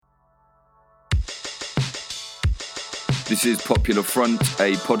This is Popular Front,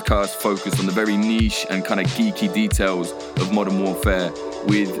 a podcast focused on the very niche and kind of geeky details of modern warfare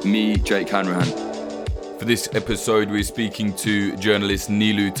with me, Jake Hanrahan. For this episode, we're speaking to journalist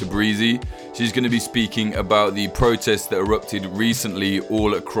Nilu Tabrizi. She's going to be speaking about the protests that erupted recently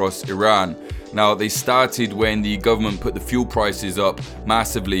all across Iran. Now, they started when the government put the fuel prices up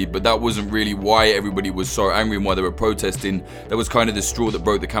massively, but that wasn't really why everybody was so angry and why they were protesting. That was kind of the straw that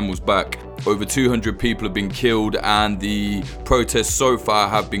broke the camel's back. Over 200 people have been killed and the protests so far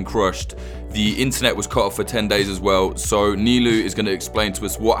have been crushed. The internet was cut off for 10 days as well. So Nilu is going to explain to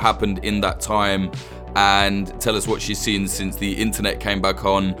us what happened in that time and tell us what she's seen since the internet came back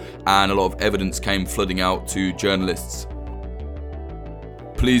on and a lot of evidence came flooding out to journalists.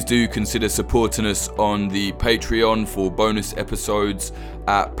 Please do consider supporting us on the Patreon for bonus episodes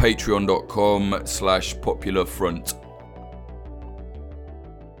at patreon.com/popularfront.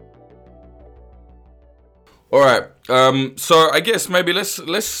 All right, so I guess maybe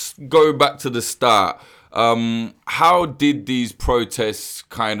let's go back to the start. How did these protests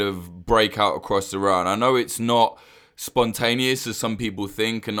kind of break out across Iran? I know it's not spontaneous as some people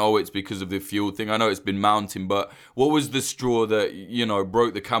think, and it's because of the fuel thing. I know it's been mounting, but what was the straw that,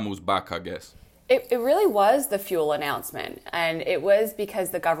 broke the camel's back, I guess? It really was the fuel announcement, and it was because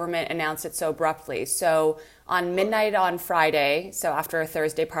the government announced it so abruptly. So on midnight on Friday, so after a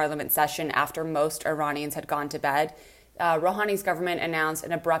Thursday parliament session, after most Iranians had gone to bed, Rouhani's government announced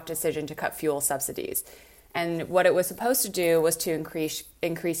an abrupt decision to cut fuel subsidies. And what it was supposed to do was to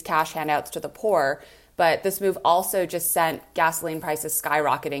increase cash handouts to the poor. But this move also just sent gasoline prices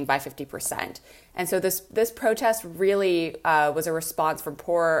skyrocketing by 50%. And so this protest really was a response from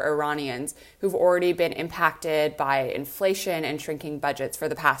poor Iranians who've already been impacted by inflation and shrinking budgets for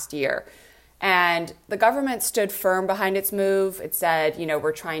the past year. And the government stood firm behind its move. It said,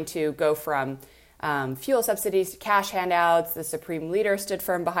 we're trying to go from fuel subsidies to cash handouts. The supreme leader stood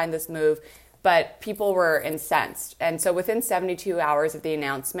firm behind this move, but people were incensed. And so within 72 hours of the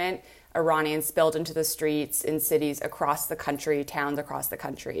announcement, Iranians spilled into the streets in cities across the country, towns across the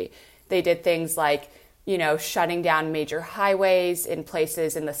country. They did things like, shutting down major highways in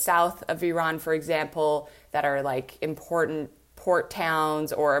places in the south of Iran, for example, that are like important port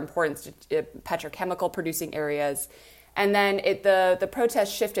towns or important petrochemical producing areas. And then the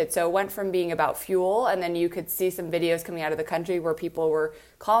protest shifted. So it went from being about fuel, and then you could see some videos coming out of the country where people were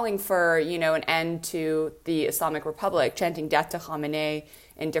calling for, an end to the Islamic Republic, chanting death to Khamenei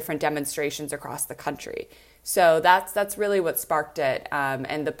in different demonstrations across the country. So that's really what sparked it.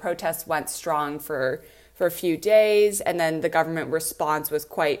 And the protests went strong for a few days, and then the government response was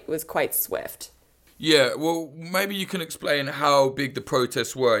quite swift. Yeah, well, maybe you can explain how big the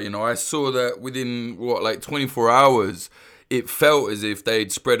protests were. I saw that within 24 hours, it felt as if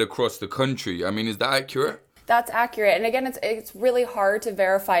they'd spread across the country. I mean, is that accurate? That's accurate. And again, it's really hard to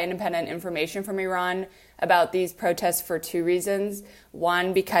verify independent information from Iran about these protests for two reasons.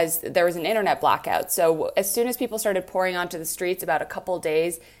 One, because there was an internet blackout. So as soon as people started pouring onto the streets about a couple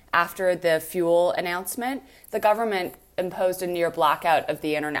days after the fuel announcement, the government imposed a near blackout of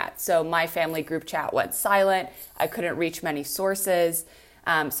the internet. So my family group chat went silent. I couldn't reach many sources.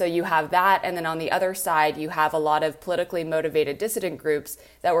 So you have that. And then on the other side, you have a lot of politically motivated dissident groups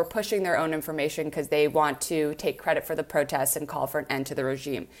that were pushing their own information because they want to take credit for the protests and call for an end to the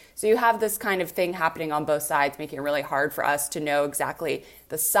regime. So you have this kind of thing happening on both sides, making it really hard for us to know exactly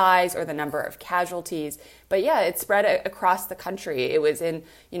the size or the number of casualties. But yeah, it spread across the country. It was in,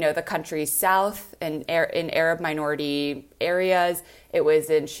 the country's south and in Arab minority areas. It was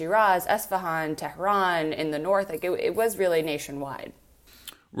in Shiraz, Esfahan, Tehran, in the north. It was really nationwide.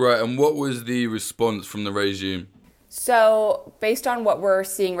 Right, and what was the response from the regime? So, based on what we're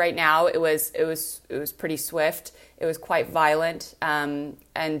seeing right now, it was pretty swift. It was quite violent, and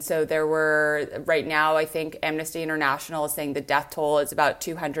so there were right now. I think Amnesty International is saying the death toll is about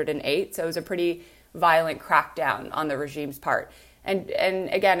 208. So it was a pretty violent crackdown on the regime's part. And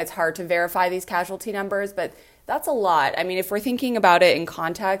again, it's hard to verify these casualty numbers, but that's a lot. I mean, if we're thinking about it in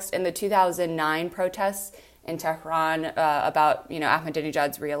context, in the 2009 protests in Tehran about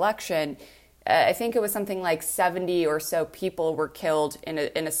Ahmadinejad's re-election, I think it was something like 70 or so people were killed in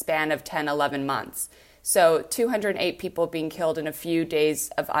a span of 10, 11 months. So 208 people being killed in a few days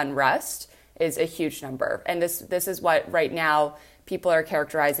of unrest is a huge number. And this is what right now people are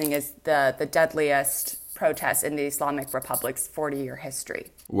characterizing as the deadliest protests in the Islamic Republic's 40-year history.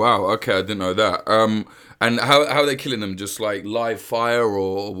 Wow, okay, I didn't know that. And how are they killing them? Just like live fire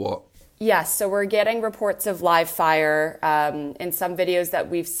or what? Yes, so we're getting reports of live fire. In some videos that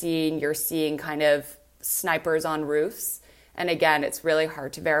we've seen, you're seeing kind of snipers on roofs. And again, it's really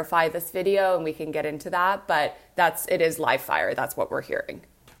hard to verify this video, and we can get into that, but it is live fire. That's what we're hearing.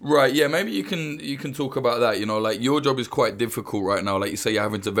 Right, yeah, maybe you can talk about that, like your job is quite difficult right now. Like you say, you're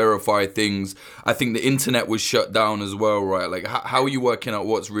having to verify things. I think the internet was shut down as well, right? Like how are you working out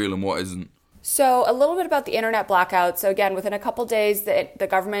what's real and what isn't? So a little bit about the internet blackout. So again, within a couple days, the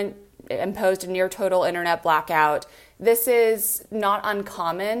government imposed a near total internet blackout. This is not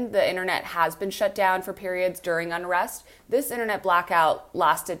uncommon. The internet has been shut down for periods during unrest. This internet blackout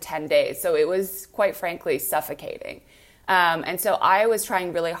lasted 10 days, so it was quite frankly suffocating. And so I was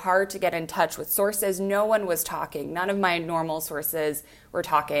trying really hard to get in touch with sources. No one was talking. None of my normal sources were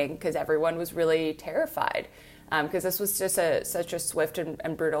talking because everyone was really terrified because this was just such a swift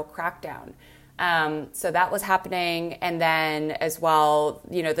and brutal crackdown. So that was happening. And then as well,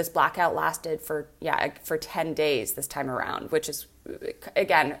 this blackout lasted for 10 days this time around, which is,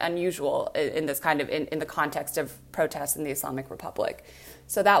 again, unusual in this kind of in the context of protests in the Islamic Republic.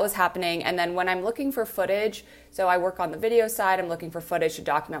 So that was happening. And then when I'm looking for footage, so I work on the video side, I'm looking for footage to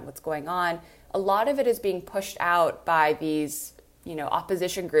document what's going on. A lot of it is being pushed out by these,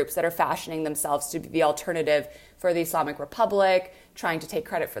 opposition groups that are fashioning themselves to be the alternative for the Islamic Republic, trying to take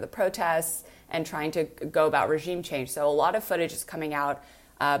credit for the protests and trying to go about regime change. So a lot of footage is coming out,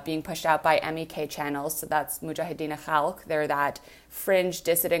 being pushed out by MEK channels. So that's Mujahideen Khalq. They're that fringe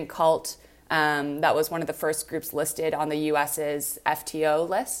dissident cult that was one of the first groups listed on the U.S.'s FTO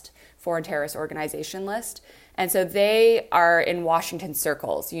list, Foreign Terrorist Organization list. And so they are in Washington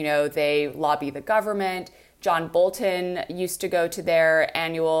circles. They lobby the government. John Bolton used to go to their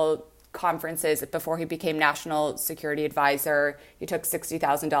annual conferences before he became National Security Advisor. He took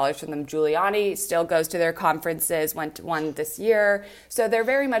 $60,000 from them. Giuliani still goes to their conferences, went to one this year. So they're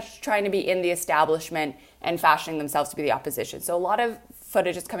very much trying to be in the establishment and fashioning themselves to be the opposition. So a lot of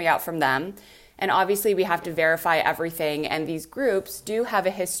footage is coming out from them. And obviously we have to verify everything. And these groups do have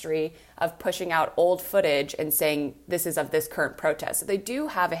a history of pushing out old footage and saying this is of this current protest. So they do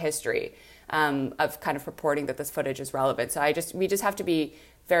have a history of kind of reporting that this footage is relevant. So we just have to be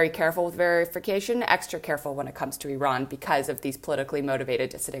very careful with verification, extra careful when it comes to Iran because of these politically motivated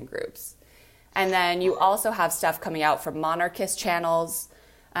dissident groups. And then you also have stuff coming out from monarchist channels.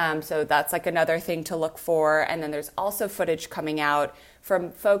 So that's like another thing to look for. And then there's also footage coming out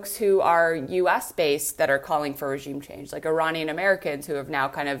from folks who are US based that are calling for regime change, like Iranian Americans who have now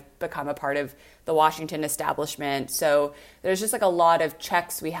kind of become a part of the Washington establishment. So there's just like a lot of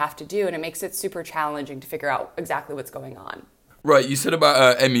checks we have to do, and it makes it super challenging to figure out exactly what's going on. Right, you said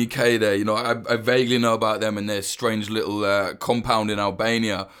about MEK there. I vaguely know about them and their strange little compound in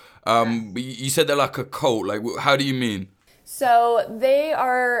Albania. You said they're like a cult. Like, how do you mean? So they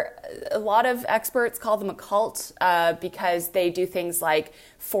are, a lot of experts call them a cult because they do things like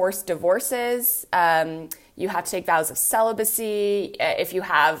forced divorces. You have to take vows of celibacy. If you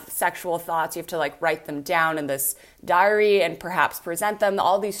have sexual thoughts, you have to write them down in this diary and perhaps present them.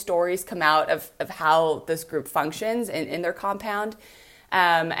 All these stories come out of how this group functions in their compound.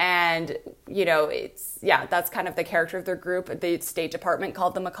 And, that's kind of the character of their group. The State Department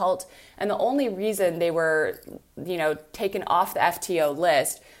called them a cult. And the only reason they were, taken off the FTO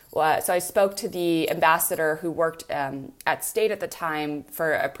list, so I spoke to the ambassador who worked at State at the time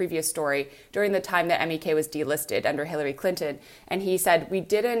for a previous story during the time that MEK was delisted under Hillary Clinton. And he said, we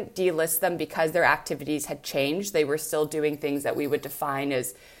didn't delist them because their activities had changed. They were still doing things that we would define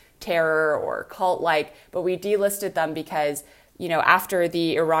as terror or cult-like, but we delisted them because after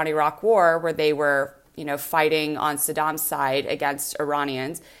the Iran-Iraq war, where they were, fighting on Saddam's side against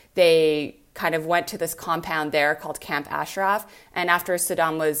Iranians, they kind of went to this compound there called Camp Ashraf. And after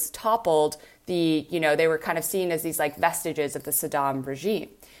Saddam was toppled, they were kind of seen as these vestiges of the Saddam regime.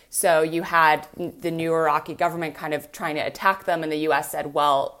 So you had the new Iraqi government kind of trying to attack them, and the U.S. said,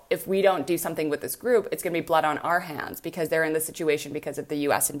 well, if we don't do something with this group, it's going to be blood on our hands because they're in this situation because of the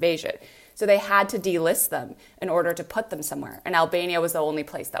U.S. invasion. So they had to delist them in order to put them somewhere, and Albania was the only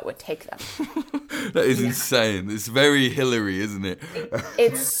place that would take them. That is insane. It's very Hillary, isn't it?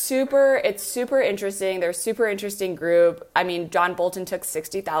 It's super interesting. They're a super interesting group. I mean, John Bolton took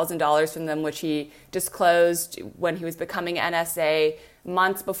 $60,000 from them, which he disclosed when he was becoming NSA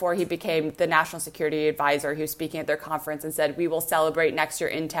months before he became the National Security Advisor. He was speaking at their conference and said, we will celebrate next year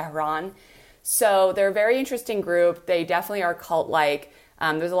in Tehran. So they're a very interesting group. They definitely are cult-like.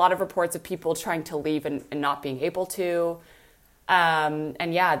 There's a lot of reports of people trying to leave and not being able to.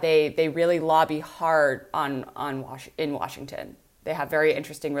 They really lobby hard in Washington. They have very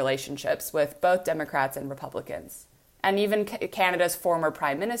interesting relationships with both Democrats and Republicans. And even Canada's former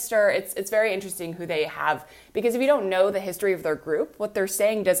prime minister, it's very interesting who they have, because if you don't know the history of their group, what they're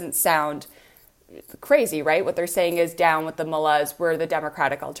saying doesn't sound crazy, right? What they're saying is down with the mullahs, we're the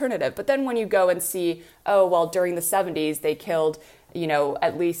democratic alternative. But then when you go and see, oh, well, during the 70s, they killed,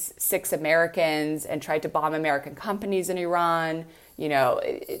 at least 6 Americans and tried to bomb American companies in Iran,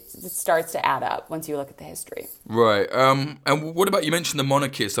 it starts to add up once you look at the history. Right. And what about, you mentioned the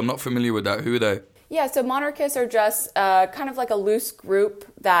monarchists. I'm not familiar with that. Who are they? Yeah, so monarchists are just kind of like a loose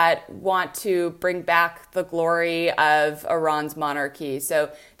group that want to bring back the glory of Iran's monarchy. So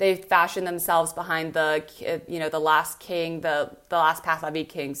they fashion themselves behind the last king, the last Pahlavi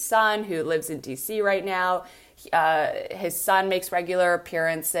king's son, who lives in D.C. right now. His son makes regular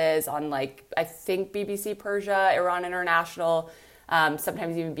appearances on, I think BBC Persia, Iran International,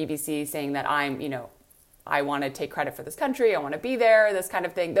 sometimes even BBC, saying that I want to take credit for this country, I want to be there, this kind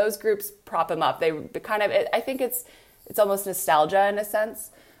of thing. Those groups prop him up. They kind of, I think it's almost nostalgia in a sense,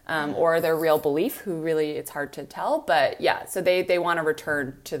 or their real belief, it's hard to tell. But yeah, so they want to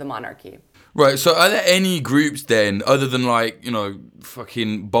return to the monarchy. Right, so are there any groups then, other than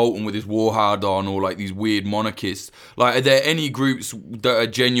fucking Bolton with his war hard on, or these weird monarchists, are there any groups that are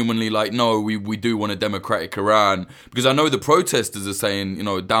genuinely no, we do want a democratic Iran? Because I know the protesters are saying,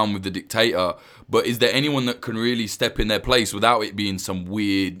 down with the dictator, but is there anyone that can really step in their place without it being some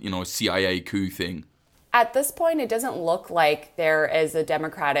weird, CIA coup thing? At this point, it doesn't look like there is a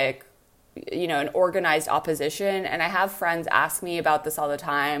democratic an organized opposition. And I have friends ask me about this all the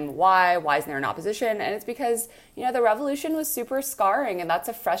time. Why isn't there an opposition? And it's because, the revolution was super scarring, and that's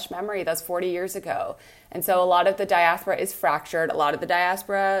a fresh memory. That's 40 years ago. And so a lot of the diaspora is fractured. A lot of the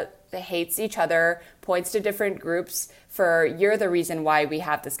diaspora hates each other, points to different groups for, you're the reason why we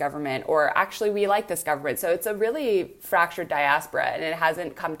have this government, or actually we like this government. So it's a really fractured diaspora, and it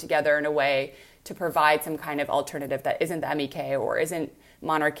hasn't come together in a way to provide some kind of alternative that isn't the MEK or isn't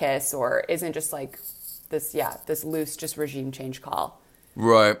monarchists or isn't just this loose just regime change call.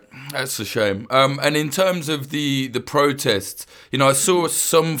 Right, that's a shame. And in terms of the protests, I saw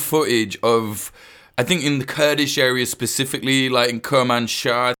some footage of, I think in the Kurdish area specifically, in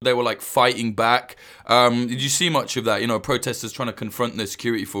Kermanshah, they were fighting back. Did you see much of that? Protesters trying to confront the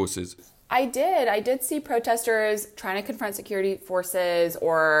security forces. I did see protesters trying to confront security forces,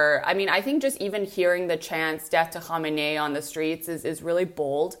 or, I think just even hearing the chants, death to Khamenei on the streets is really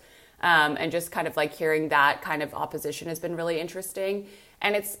bold. And just kind of hearing that kind of opposition has been really interesting.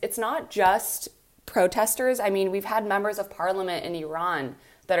 And it's not just protesters. We've had members of parliament in Iran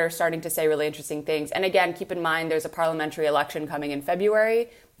that are starting to say really interesting things. And again, keep in mind, there's a parliamentary election coming in February.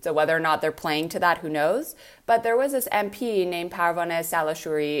 So whether or not they're playing to that, who knows? But there was this MP named Parvaneh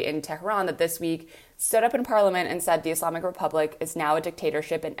Salashuri in Tehran that this week stood up in parliament and said the Islamic Republic is now a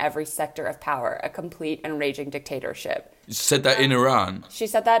dictatorship in every sector of power, a complete and raging dictatorship. You said that in Iran? She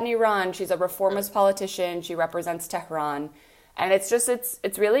said that in Iran. She's a reformist politician. She represents Tehran. And it's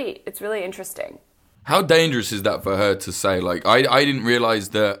really interesting. How dangerous is that for her to say? I didn't realize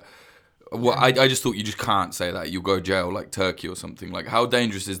that. Well, I just thought you just can't say that. You'll go to jail like Turkey or something. How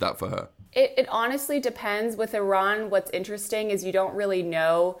dangerous is that for her? It honestly depends. With Iran, what's interesting is you don't really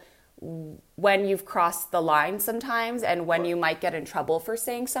know when you've crossed the line sometimes and when you might get in trouble for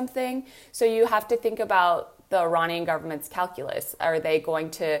saying something. So you have to think about the Iranian government's calculus. Are they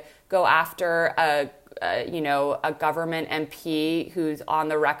going to go after a government MP who's on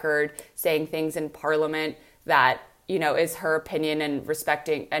the record saying things in parliament that is her opinion and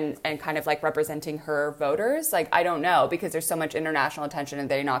respecting and kind of representing her voters? I don't know, because there's so much international attention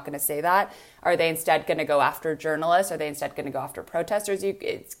and they're not going to say that. Are they instead going to go after journalists? Are they instead going to go after protesters?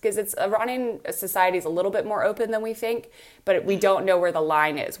 Because Iranian society is a little bit more open than we think, but we don't know where the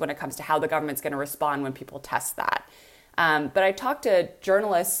line is when it comes to how the government's going to respond when people test that. But I talked to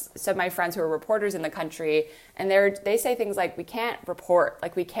journalists, some of my friends who are reporters in the country, and they say things like, we can't report,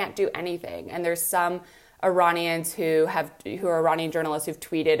 we can't do anything. And there's some Iranians who are Iranian journalists who've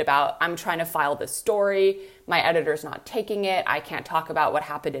tweeted about, I'm trying to file this story, my editor's not taking it, I can't talk about what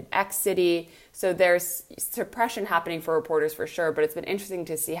happened in X city. So there's suppression happening for reporters for sure, but it's been interesting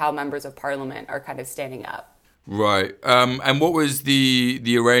to see how members of parliament are kind of standing up. Right. And what was the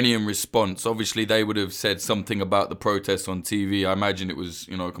Iranian response? Obviously, they would have said something about the protests on TV. I imagine it was,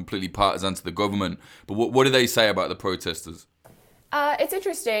 completely partisan to the government. But what did they say about the protesters? It's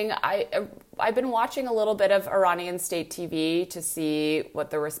interesting. I've been watching a little bit of Iranian state TV to see what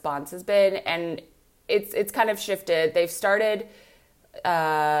the response has been, and it's kind of shifted. They've started,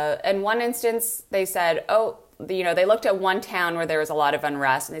 in one instance, they said, they looked at one town where there was a lot of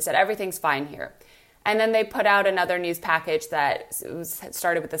unrest, and they said, everything's fine here. And then they put out another news package that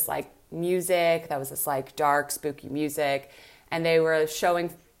started with this music, that was this dark, spooky music, and they were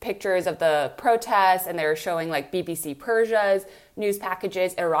showing pictures of the protests, and they were showing like BBC Persia's news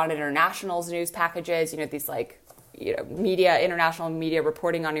packages, Iran International's news packages, these international media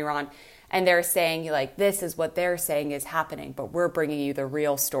reporting on Iran. And they're saying, like, this is what they're saying is happening, but we're bringing you the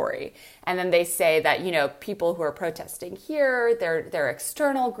real story. And then they say that, people who are protesting here, they're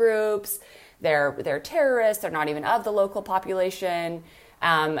external groups, they're terrorists, they're not even of the local population.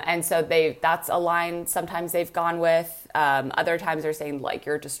 And so that's a line sometimes they've gone with. Other times they're saying, like,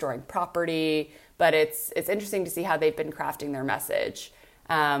 you're destroying property. But it's interesting to see how they've been crafting their message.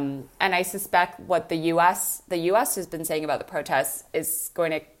 And I suspect what the U.S. has been saying about the protests is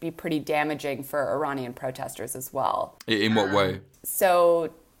going to be pretty damaging for Iranian protesters as well. In what way?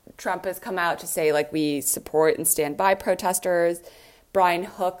 So Trump has come out to say, like, we support and stand by protesters. Brian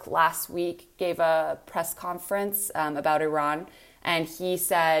Hook last week gave a press conference about Iran, and he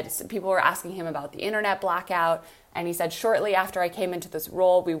said, people were asking him about the internet blackout, and he said, shortly after I came into this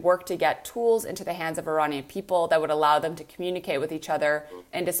role, we worked to get tools into the hands of Iranian people that would allow them to communicate with each other,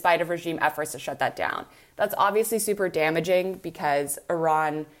 and despite of regime efforts to shut that down. That's obviously super damaging because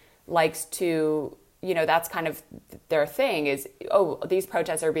Iran likes to, that's kind of their thing is, these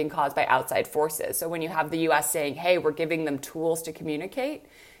protests are being caused by outside forces. So when you have the U.S. saying, hey, we're giving them tools to communicate,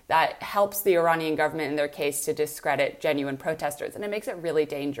 that helps the Iranian government in their case to discredit genuine protesters. And it makes it really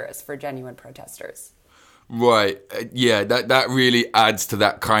dangerous for genuine protesters. Right. Yeah, that really adds to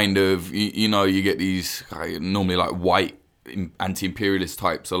that kind of, you get these normally like white anti-imperialist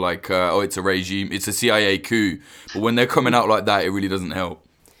types are like, it's a regime, it's a CIA coup. But when they're coming out like that, it really doesn't help.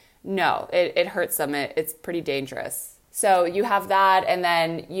 No, it hurts them. It's pretty dangerous. So you have that. And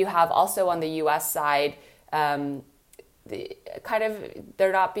then you have also on the U.S. side, they're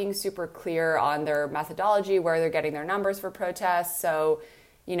not being super clear on their methodology, where they're getting their numbers for protests. So,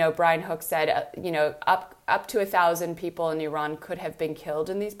 Brian Hook said, up to 1,000 people in Iran could have been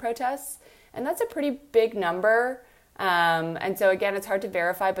killed in these protests. And that's a pretty big number. And so, again, it's hard to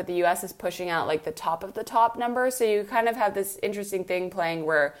verify, but the U.S. is pushing out like the top of the top number. So you kind of have this interesting thing playing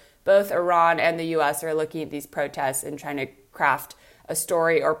where both Iran and the U.S. are looking at these protests and trying to craft a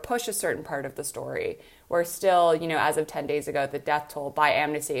story or push a certain part of the story. Where still, as of 10 days ago, the death toll by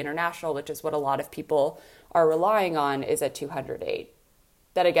Amnesty International, which is what a lot of people are relying on, is at 208.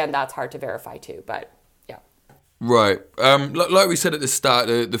 That, again, that's hard to verify too, but yeah. Right. Like we said at the start,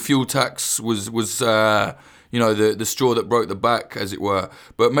 the fuel tax was the straw that broke the back, as it were.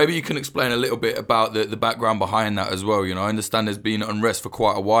 But maybe you can explain a little bit about the background behind that as well. I understand there's been unrest for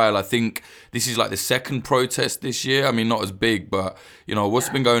quite a while. I think this is like the second protest this year. I mean, not as big, but, what's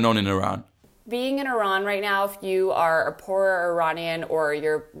been going on in Iran? Being in Iran right now, if you are a poorer Iranian or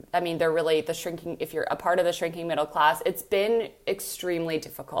they're really if you're a part of the shrinking middle class, it's been extremely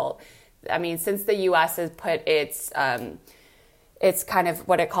difficult. I mean, since the U.S. has put its kind of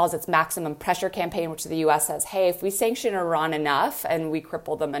what it calls its maximum pressure campaign, which the U.S. says, hey, if we sanction Iran enough and we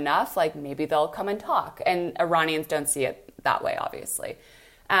cripple them enough, like maybe they'll come and talk. And Iranians don't see it that way, obviously.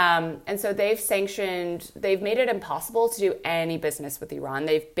 And so they've made it impossible to do any business with Iran.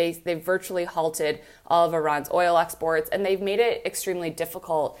 They've virtually halted all of Iran's oil exports, and they've made it extremely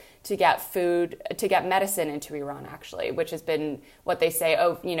difficult to get medicine into Iran, actually, which has been what they say,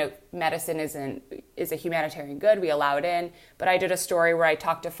 medicine is a humanitarian good, we allow it in. But I did a story where I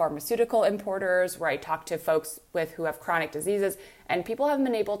talked to pharmaceutical importers, where I talked to folks who have chronic diseases, and people haven't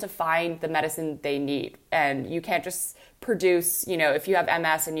been able to find the medicine they need. And you can't just produce, if you have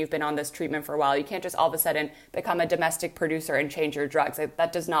MS and you've been on this treatment for a while, you can't just all of a sudden become a domestic producer and change your drugs.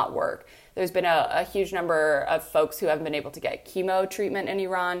 That does not work. There's been a huge number of folks who haven't been able to get chemo treatment in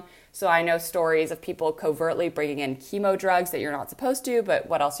Iran. So I know stories of people covertly bringing in chemo drugs that you're not supposed to, but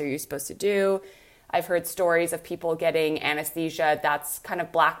what else are you supposed to do? I've heard stories of people getting anesthesia that's kind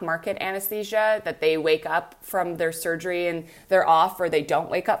of black market anesthesia, that they wake up from their surgery and they're off, or they don't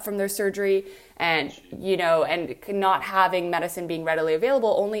wake up from their surgery. And, and not having medicine being readily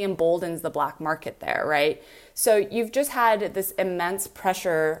available only emboldens the black market there, right? So you've just had this immense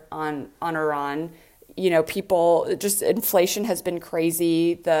pressure on Iran. People, just inflation has been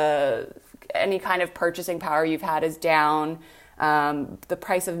crazy. Any kind of purchasing power you've had is down. The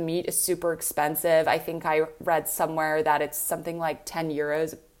price of meat is super expensive. I think I read somewhere that it's something like 10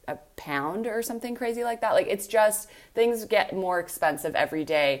 euros a pound or something crazy like that. Like, it's just, things get more expensive every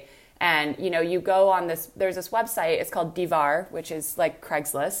day. And, you go on there's this website, it's called Divar, which is like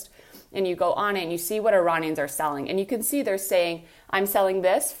Craigslist. And you go on it and you see what Iranians are selling. And you can see they're saying, I'm selling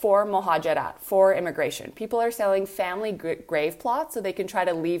this for muhajirat, for immigration. People are selling family grave plots so they can try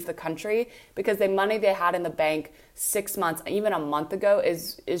to leave the country because the money they had in the bank 6 months, even a month ago,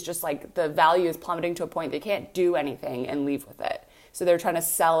 is just like the value is plummeting to a point they can't do anything and leave with it. So they're trying to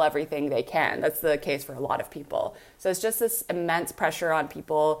sell everything they can. That's the case for a lot of people. So it's just this immense pressure on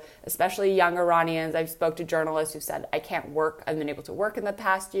people, especially young Iranians. I've spoke to journalists who said, I can't work. I've been able to work in the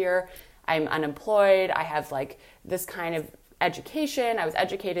past year. I'm unemployed. I have like this kind of education. I was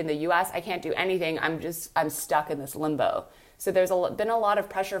educated in the US. I can't do anything. I'm stuck in this limbo. So there's been a lot of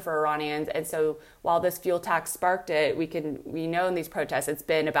pressure for Iranians. And so while this fuel tax sparked it, we know in these protests, it's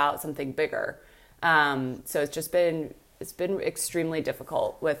been about something bigger. So it's been extremely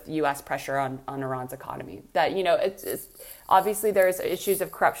difficult with U.S. pressure on Iran's economy. That, it's obviously there's issues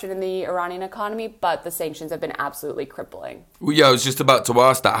of corruption in the Iranian economy, but the sanctions have been absolutely crippling. Well, yeah, I was just about to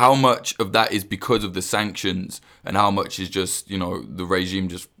ask that. How much of that is because of the sanctions and how much is just, the regime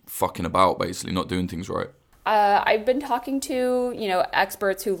just fucking about, basically, not doing things right? I've been talking to,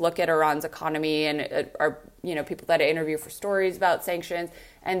 experts who look at Iran's economy and are, people that I interview for stories about sanctions.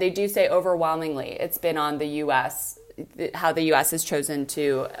 And they do say overwhelmingly it's been on the U.S., how the U.S. has chosen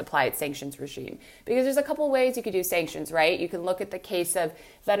to apply its sanctions regime. Because there's a couple ways you could do sanctions, right? You can look at the case of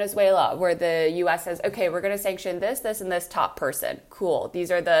Venezuela, where the U.S. says, okay, we're going to sanction this, and this top person. Cool. These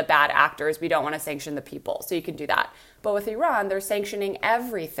are the bad actors. We don't want to sanction the people. So you can do that. But with Iran, they're sanctioning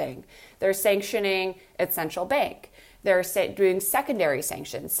everything. They're sanctioning its central bank. They're doing secondary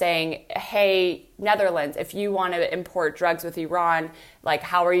sanctions, saying, hey, Netherlands, if you want to import drugs with Iran, like,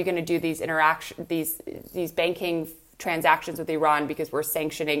 how are you going to do these these banking transactions with Iran, because we're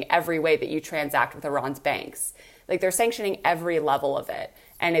sanctioning every way that you transact with Iran's banks. Like, they're sanctioning every level of it.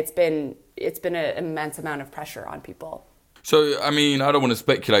 And it's been an immense amount of pressure on people. So, I mean, I don't want to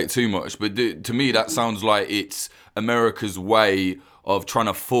speculate too much, but to me, that sounds like it's America's way of trying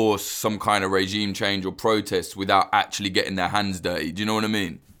to force some kind of regime change or protest without actually getting their hands dirty. Do you know what I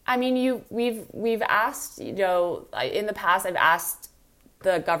mean? I mean, we've asked, in the past, I've asked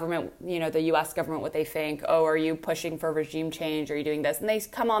the government, the U.S. government, what they think. Oh, are you pushing for regime change? Are you doing this? And they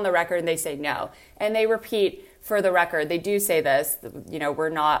come on the record and they say no. And they repeat, for the record, they do say this,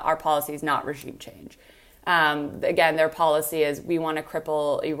 our policy is not regime change. Again, their policy is we want to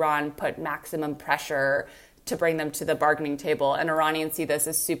cripple Iran, put maximum pressure to bring them to the bargaining table. And Iranians see this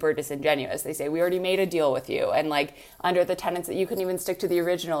as super disingenuous. They say, we already made a deal with you. And like under the tenets that you couldn't even stick to the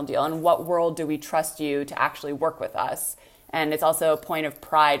original deal. In what world do we trust you to actually work with us? And it's also a point of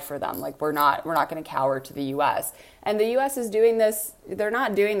pride for them. Like we're not going to cower to the U.S. And the U.S. is doing this. They're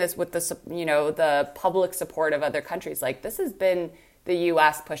not doing this with the public support of other countries. Like this has been the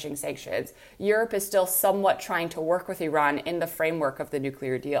U.S. pushing sanctions. Europe is still somewhat trying to work with Iran in the framework of the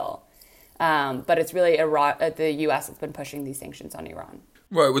nuclear deal. But it's really the U.S. that's been pushing these sanctions on Iran.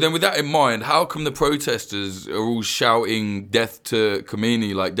 Right, well then with that in mind, how come the protesters are all shouting death to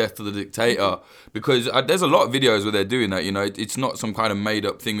Khomeini, like death to the dictator? Because there's a lot of videos where they're doing that, it's not some kind of made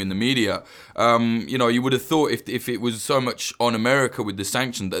up thing in the media. You would have thought if it was so much on America with the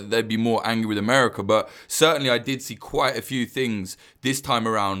sanctions that they'd be more angry with America. But certainly I did see quite a few things this time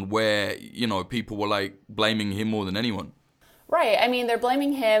around where, people were like blaming him more than anyone. Right, I mean, they're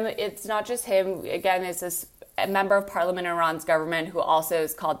blaming him. It's not just him. Again, it's this a member of parliament in Iran's government who also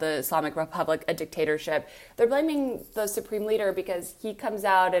is called the Islamic Republic a dictatorship. They're blaming the supreme leader because he comes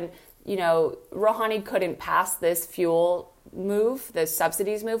out and, Rouhani couldn't pass this fuel move, this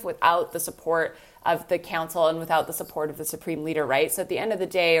subsidies move, without the support of the council and without the support of the supreme leader, right? So at the end of the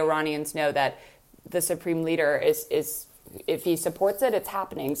day, Iranians know that the supreme leader is if he supports it, it's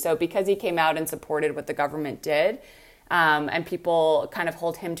happening. So because he came out and supported what the government did, and people kind of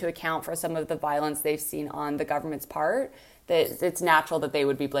hold him to account for some of the violence they've seen on the government's part, that it's natural that they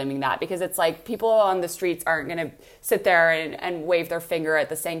would be blaming that, because it's like people on the streets aren't going to sit there and wave their finger at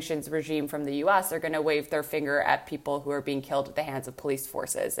the sanctions regime from the U.S. They're going to wave their finger at people who are being killed at the hands of police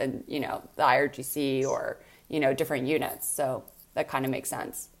forces and, the IRGC or, different units. So that kind of makes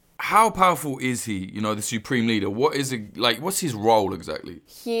sense. How powerful is he, the supreme leader? What is it like? What's his role exactly?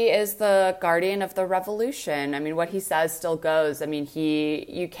 He is the guardian of the revolution. I mean, what he says still goes. I mean,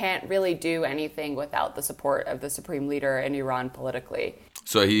 you can't really do anything without the support of the supreme leader in Iran politically.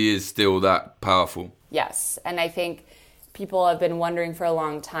 So he is still that powerful? Yes. And I think people have been wondering for a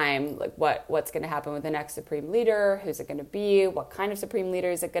long time, like what's going to happen with the next supreme leader? Who's it going to be? What kind of supreme leader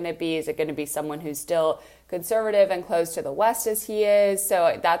is it going to be? Is it going to be someone who's still conservative and close to the West as he is?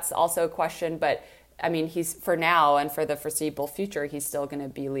 So that's also a question. But I mean, he's for now and for the foreseeable future, he's still going to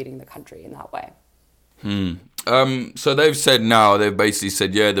be leading the country in that way. So they've basically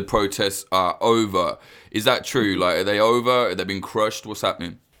said, yeah, the protests are over. Is that true? Like, are they over? Have they been crushed? What's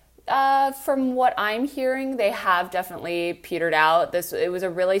happening? From what I'm hearing, they have definitely petered out. It was a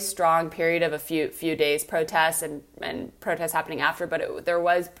really strong period of a few days protests and protests happening after, but there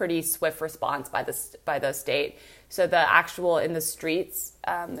was pretty swift response by the state. So the actual in the streets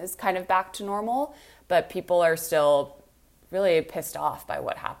is kind of back to normal, but people are still really pissed off by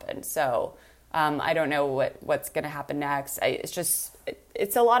what happened. So I don't know what's going to happen next.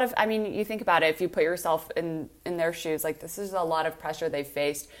 It's a lot of, I mean, you think about it, if you put yourself in their shoes, like this is a lot of pressure they've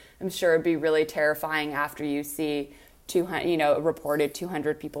faced. I'm sure it'd be really terrifying after you see 200, reported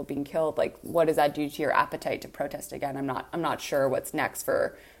 200 people being killed. Like, what does that do to your appetite to protest again? I'm not sure what's next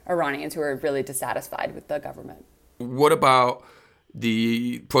for Iranians who are really dissatisfied with the government. What about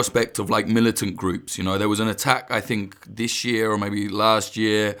the prospect of like militant groups? There was an attack, I think this year or maybe last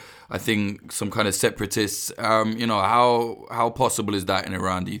year, I think some kind of separatists. How possible is that in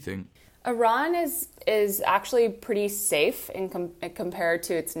Iran, do you think? Iran is actually pretty safe compared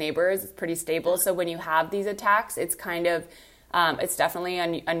to its neighbors. It's pretty stable. So when you have these attacks, it's kind of it's definitely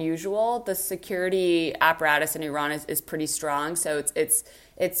unusual. The security apparatus in Iran is pretty strong. So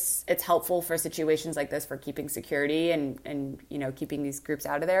it's helpful for situations like this, for keeping security and keeping these groups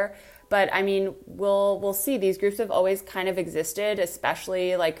out of there. But I mean, we'll see. These groups have always kind of existed,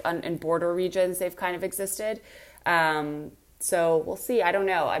 especially like in border regions. They've kind of existed. So we'll see. I don't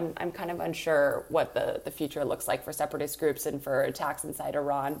know. I'm kind of unsure what the future looks like for separatist groups and for attacks inside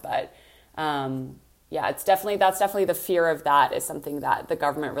Iran. But that's definitely the fear of that is something that the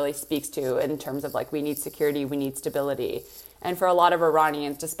government really speaks to in terms of like, we need security, we need stability. And for a lot of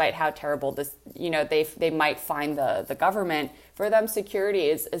Iranians, despite how terrible this, they might find the government, for them security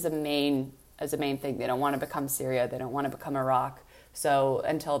is a main thing. They don't want to become Syria, they don't want to become Iraq. So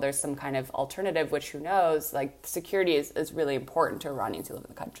until there's some kind of alternative, which who knows, like security is really important to Iranians who live in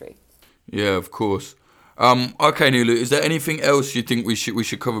the country. Yeah, of course. Okay, Nilu, is there anything else you think we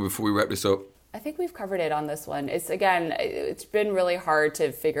should cover before we wrap this up? I think we've covered it on this one. It's been really hard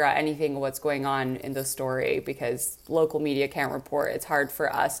to figure out anything what's going on in the story because local media can't report. It's hard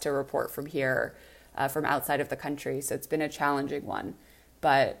for us to report from here, from outside of the country. So it's been a challenging one.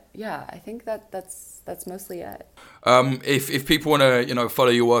 But yeah, I think that's mostly it. If people want to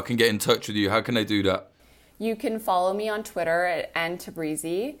follow your work and get in touch with you, how can they do that? You can follow me on Twitter at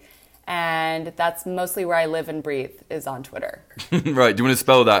 @Tabrizi. And that's mostly where I live and breathe, is on Twitter. Right. Do you want to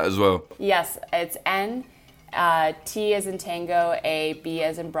spell that as well? Yes. It's N, T as in Tango, A, B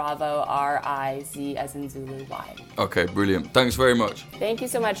as in Bravo, R, I, Z as in Zulu, Y. Okay, brilliant. Thanks very much. Thank you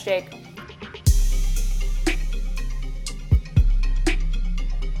so much, Jake.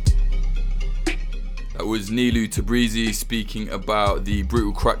 That was Nilu Tabrizi speaking about the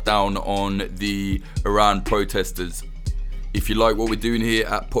brutal crackdown on the Iran protesters. If you like what we're doing here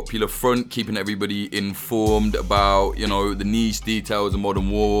at Popular Front, keeping everybody informed about, the niche details of modern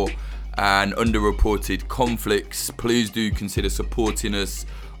war and underreported conflicts, please do consider supporting us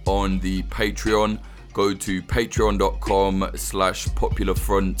on the Patreon. Go to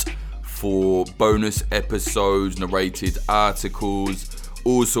patreon.com/popularfront for bonus episodes, narrated articles,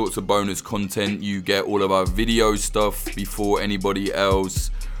 all sorts of bonus content. You get all of our video stuff before anybody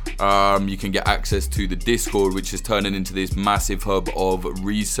else. You can get access to the Discord, which is turning into this massive hub of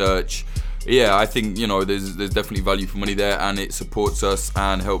research. Yeah, I think, there's definitely value for money there, and it supports us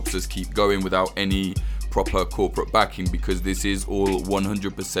and helps us keep going without any proper corporate backing, because this is all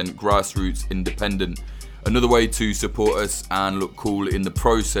 100% grassroots independent. Another way to support us and look cool in the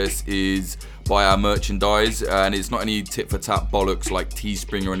process is buy our merchandise, and it's not any tit-for-tat bollocks like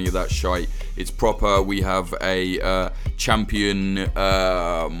Teespring or any of that shite. It's proper. We have a champion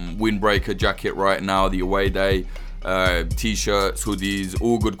windbreaker jacket right now, the away day, t-shirts, hoodies,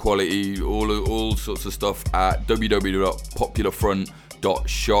 all good quality, all sorts of stuff at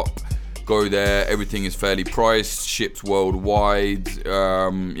www.popularfront.shop. Go there, everything is fairly priced, ships worldwide.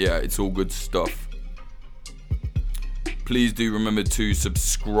 It's all good stuff. Please do remember to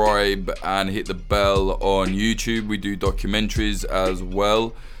subscribe and hit the bell on YouTube. We do documentaries as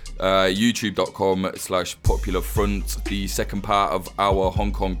well. YouTube.com/popularfront. The second part of our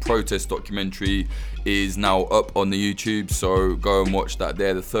Hong Kong protest documentary is now up on the YouTube, so go and watch that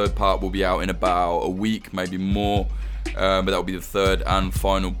there. The third part will be out in about a week, maybe more, but that will be the third and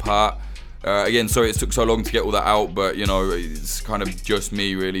final part. Again, sorry it took so long to get all that out, but it's kind of just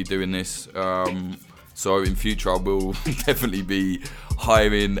me really doing this. So in future I will definitely be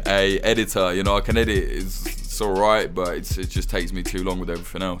hiring a editor. I can edit, it's alright, but it just takes me too long with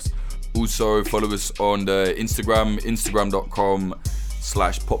everything else. Also follow us on the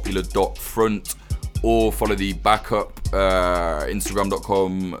instagram.com/popular.front, or follow the backup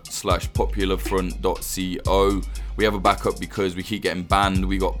Instagram.com/popularfront.co. We have a backup because we keep getting banned.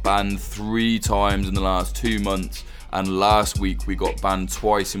 We got banned 3 times in the last 2 months, and last week we got banned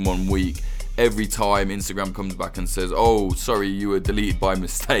twice in 1 week. Every time Instagram comes back and says, oh, sorry, you were deleted by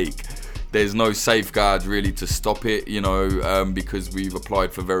mistake. There's no safeguard really to stop it, because we've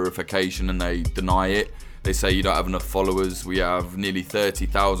applied for verification and they deny it. They say you don't have enough followers. We have nearly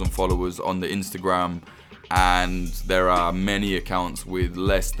 30,000 followers on the Instagram, and there are many accounts with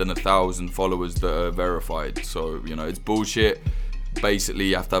less than 1,000 followers that are verified. So, it's bullshit. Basically,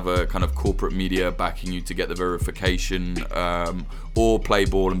 you have to have a kind of corporate media backing you to get the verification, or play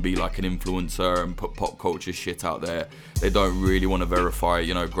ball and be like an influencer and put pop culture shit out there. They don't really want to verify,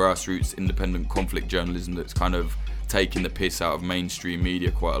 grassroots independent conflict journalism that's kind of taking the piss out of mainstream media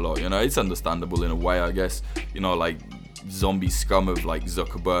quite a lot. It's understandable in a way, I guess. Like zombie scum of like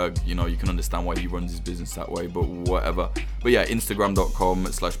Zuckerberg, you can understand why he runs his business that way, but whatever. But yeah,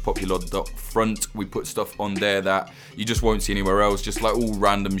 Instagram.com/popular.front. We put stuff on there that you just won't see anywhere else, just like all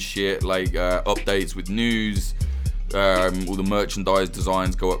random shit, like updates with news, all the merchandise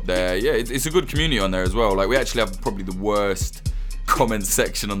designs go up there. Yeah, it's a good community on there as well. Like, we actually have probably the worst comment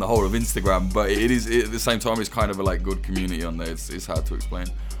section on the whole of Instagram, but it is at the same time it's kind of a like good community on there. It's hard to explain.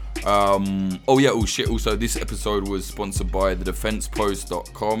 Also, this episode was sponsored by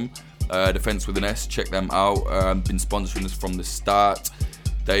thedefensepost.com, defense with an S. Check them out. Been sponsoring us from the start.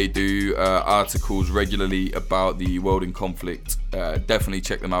 They do articles regularly about the world in conflict. Definitely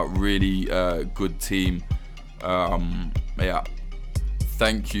check them out. Really good team.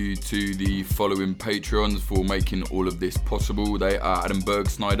 Thank you to the following Patreons for making all of this possible. They are Adam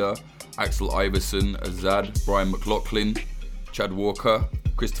Bergsnyder, Axel Iverson, Azad, Brian McLaughlin, Chad Walker,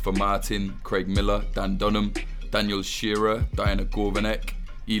 Christopher Martin, Craig Miller, Dan Dunham, Daniel Shearer, Diana Gorvanek,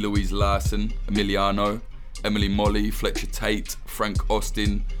 Eloise Larson, Emiliano, Emily Molly, Fletcher Tate, Frank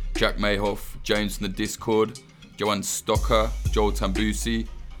Austin, Jack Mayhoff, James from the Discord, Joanne Stocker, Joel Tambusi,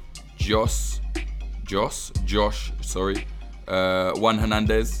 Josh, Juan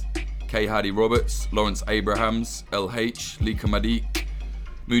Hernandez, Kay Hardy Roberts, Lawrence Abrahams, LH, Lika Madik,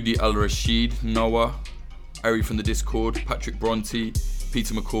 Moody Al Rashid, Noah, Ari from the Discord, Patrick Bronte,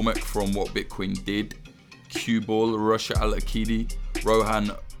 Peter McCormack from What Bitcoin Did, Q-Ball, Russia Al-Akidi,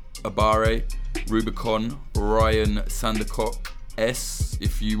 Rohan Abare, Rubicon, Ryan Sandercock, S.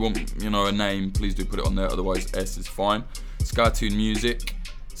 If you want, a name, please do put it on there. Otherwise, S is fine. Scartoon Music,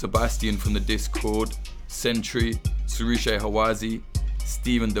 Sebastian from the Discord, Sentry, Surushe Hawazi,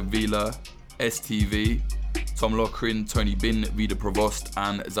 Stephen Davila, STV, Tom Lochrin, Tony Bin, Vida Provost,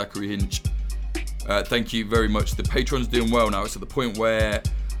 and Zachary Hinch. Thank you very much. The Patreon's doing well now. It's at the point where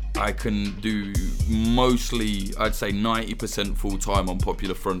I can do mostly, I'd say 90% full time on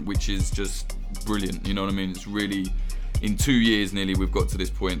Popular Front, which is just brilliant. You know what I mean? It's really, in 2 years nearly, we've got to this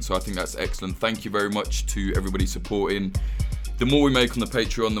point. So I think that's excellent. Thank you very much to everybody supporting. The more we make on the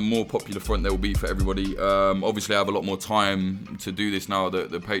Patreon, the more Popular Front there will be for everybody. Obviously, I have a lot more time to do this now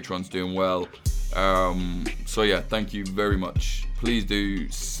that the Patreon's doing well. So yeah, thank you very much. Please do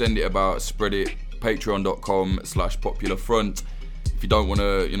send it about, spread it. Patreon.com/popularfront. If you don't want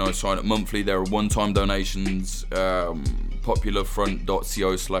to, sign up monthly, there are one-time donations.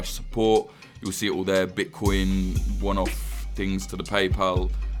 Popularfront.co/support. You'll see it all there. Bitcoin, one-off things to the PayPal.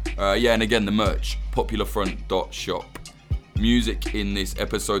 And again, the merch. Popularfront.shop. Music in this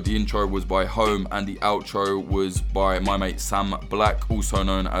episode. The intro was by Home, and the outro was by my mate Sam Black, also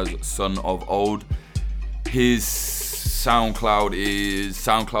known as Son of Old. His SoundCloud is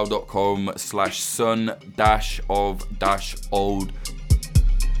soundcloud.com/son-of-old